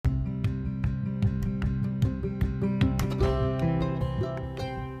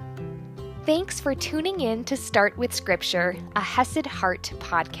Thanks for tuning in to Start with Scripture, a Hesed Heart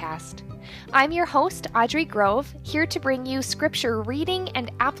podcast. I'm your host, Audrey Grove, here to bring you scripture reading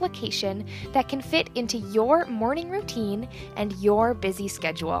and application that can fit into your morning routine and your busy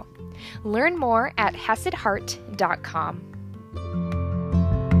schedule. Learn more at HesedHeart.com.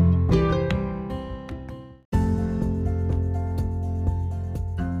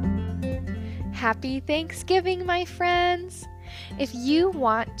 Happy Thanksgiving, my friends! If you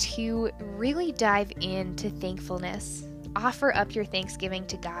want to really dive into thankfulness, offer up your Thanksgiving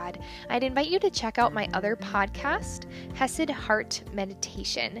to God, I'd invite you to check out my other podcast, Hesed Heart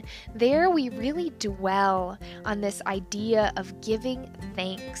Meditation. There we really dwell on this idea of giving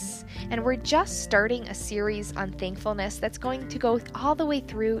thanks. And we're just starting a series on thankfulness that's going to go all the way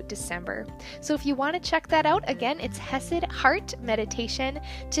through December. So if you want to check that out, again, it's Hesed Heart Meditation.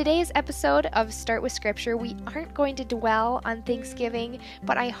 Today's episode of Start with Scripture, we aren't going to dwell on Thanksgiving,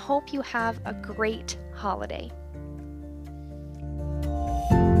 but I hope you have a great holiday.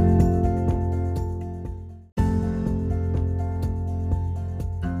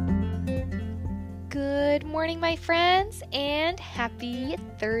 Good morning, my friends, and happy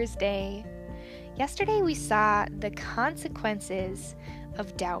Thursday. Yesterday we saw the consequences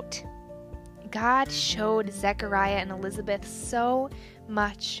of doubt. God showed Zechariah and Elizabeth so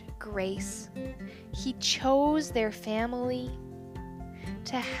much grace. He chose their family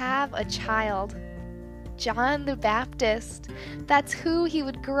to have a child, John the Baptist. That's who he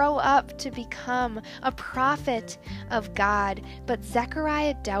would grow up to become, a prophet of God. But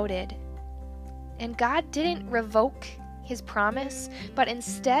Zechariah doubted. And God didn't revoke his promise, but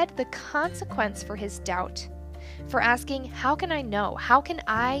instead the consequence for his doubt, for asking, how can I know? How can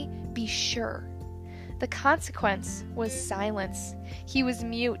I be sure? The consequence was silence. He was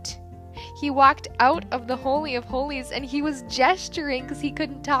mute. He walked out of the Holy of Holies and he was gesturing because he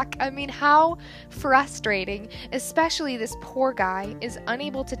couldn't talk. I mean, how frustrating, especially this poor guy is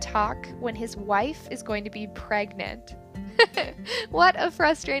unable to talk when his wife is going to be pregnant. What a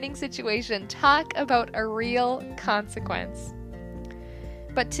frustrating situation. Talk about a real consequence.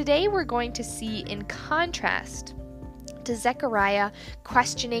 But today we're going to see, in contrast to Zechariah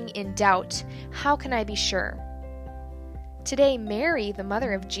questioning in doubt, how can I be sure? Today, Mary, the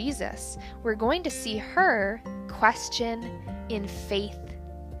mother of Jesus, we're going to see her question in faith.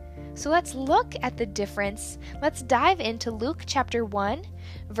 So let's look at the difference. Let's dive into Luke chapter 1,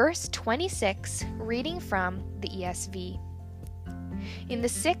 verse 26, reading from the ESV. In the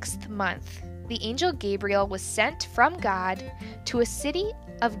 6th month, the angel Gabriel was sent from God to a city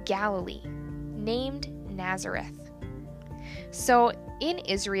of Galilee named Nazareth. So in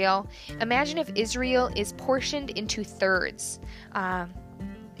Israel, imagine if Israel is portioned into thirds,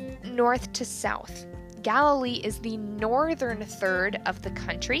 north to south. Galilee is the northern third of the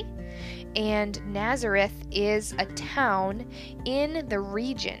country, and Nazareth is a town in the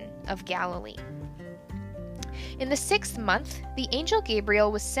region of Galilee. In the 6th month, the angel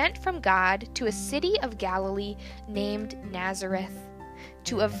Gabriel was sent from God to a city of Galilee named Nazareth,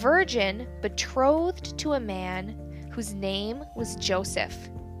 to a virgin betrothed to a man whose name was Joseph,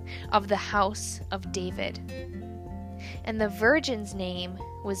 of the house of David. And the virgin's name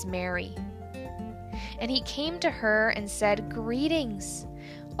was Mary. And he came to her and said, "Greetings,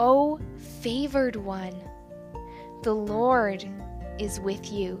 O favored one, the Lord is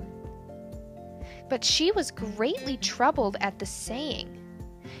with you." But she was greatly troubled at the saying,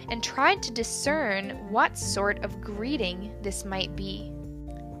 and tried to discern what sort of greeting this might be.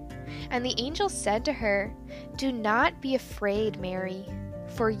 And the angel said to her, "Do not be afraid, Mary,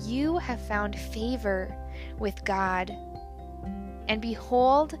 for you have found favor with God. And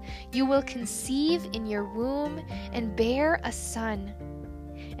behold, you will conceive in your womb and bear a son,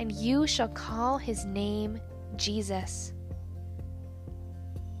 and you shall call his name Jesus.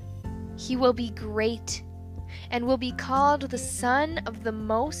 He will be great and will be called the Son of the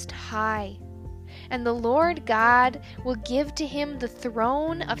Most High. And the Lord God will give to him the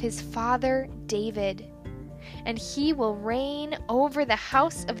throne of his father David, and he will reign over the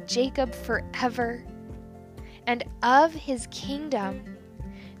house of Jacob forever. And of his kingdom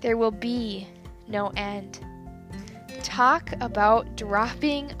there will be no end." Talk about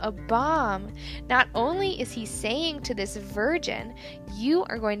dropping a bomb. Not only is he saying to this virgin, you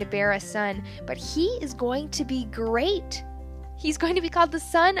are going to bear a son, but he is going to be great. He's going to be called the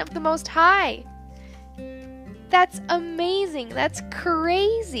Son of the Most High. That's amazing. That's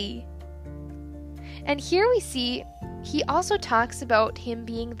crazy. And here we see he also talks about him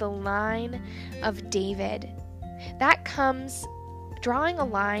being the line of David. That comes drawing a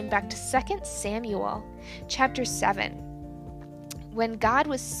line back to 2 Samuel chapter 7, when God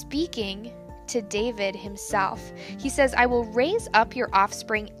was speaking to David himself. He says, I will raise up your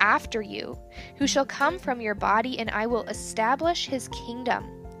offspring after you, who shall come from your body, and I will establish his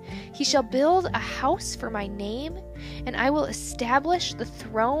kingdom. He shall build a house for my name, and I will establish the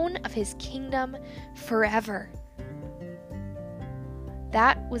throne of his kingdom forever.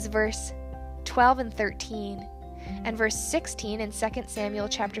 That was verse 12 and 13. And verse 16 in 2 Samuel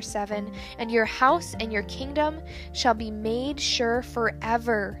chapter 7, and your house and your kingdom shall be made sure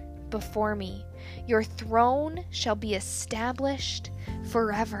forever before me. Your throne shall be established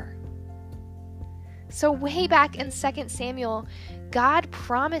forever. So way back in 2 Samuel, God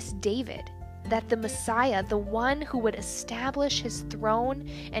promised David that the Messiah, the one who would establish his throne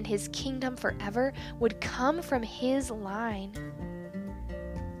and his kingdom forever, would come from his line.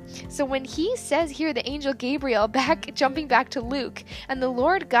 So when he says here, the angel Gabriel, jumping back to Luke, and the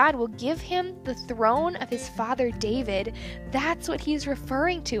Lord God will give him the throne of his father David, that's what he's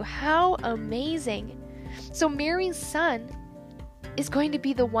referring to. How amazing. So Mary's son is going to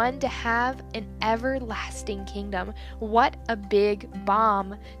be the one to have an everlasting kingdom. What a big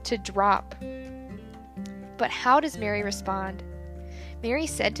bomb to drop. But how does Mary respond? Mary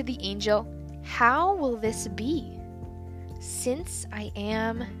said to the angel, how will this be, since I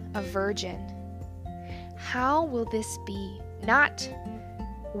am a virgin? How will this be? Not,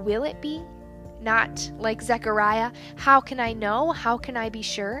 will it be? Not like Zechariah, how can I know? How can I be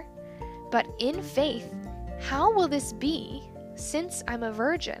sure? But in faith, how will this be, since I'm a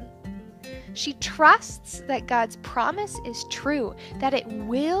virgin? She trusts that God's promise is true, that it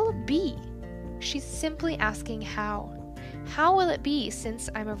will be. She's simply asking how. How will it be, since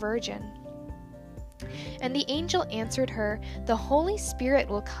I'm a virgin? And the angel answered her, the Holy Spirit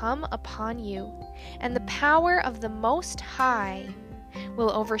will come upon you, and the power of the Most High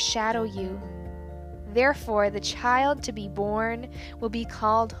will overshadow you. Therefore, the child to be born will be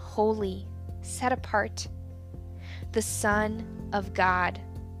called Holy, set apart, the Son of God.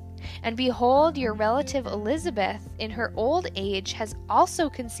 And behold, your relative Elizabeth, in her old age, has also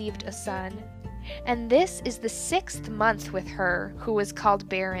conceived a son. And this is the 6th month with her who was called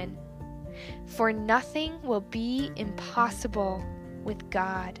barren. For nothing will be impossible with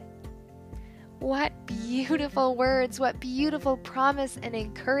God. What beautiful words, what beautiful promise and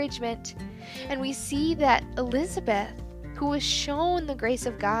encouragement. And we see that Elizabeth, who was shown the grace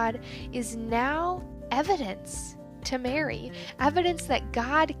of God, is now evidence to Mary, evidence that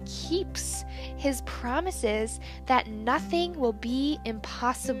God keeps his promises, that nothing will be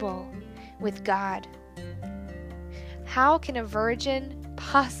impossible with God. How can a virgin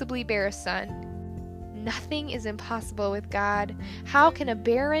possibly bear a son? Nothing is impossible with God. How can a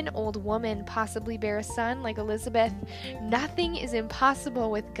barren old woman possibly bear a son like Elizabeth? Nothing is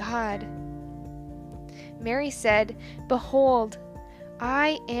impossible with God. Mary said, behold,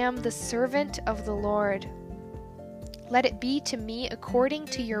 I am the servant of the Lord. Let it be to me according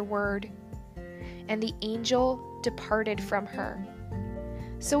to your word. And the angel departed from her.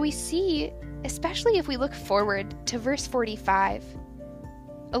 So we see, especially if we look forward to verse 45,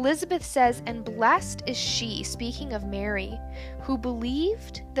 Elizabeth says, and blessed is she, speaking of Mary, who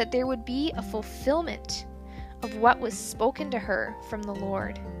believed that there would be a fulfillment of what was spoken to her from the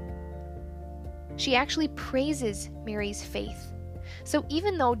Lord. She actually praises Mary's faith. So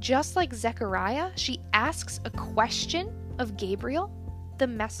even though, just like Zechariah, she asks a question of Gabriel, the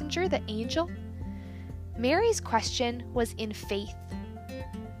messenger, the angel, Mary's question was in faith.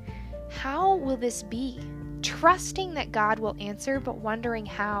 How will this be? Trusting that God will answer, but wondering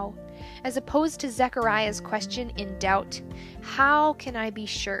how, as opposed to Zechariah's question in doubt. How can I be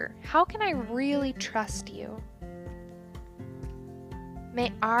sure? How can I really trust you?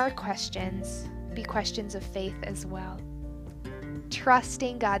 May our questions be questions of faith as well.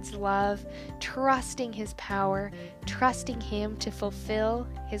 Trusting God's love, trusting his power, trusting him to fulfill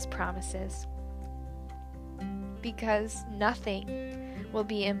his promises. Because nothing will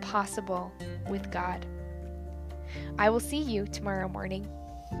be impossible with God. I will see you tomorrow morning.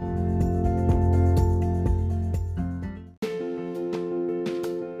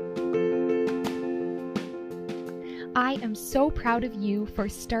 I am so proud of you for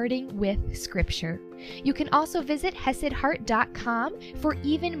starting with Scripture. You can also visit HesedHeart.com for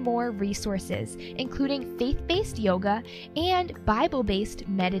even more resources, including faith-based yoga and Bible-based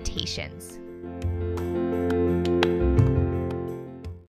meditations.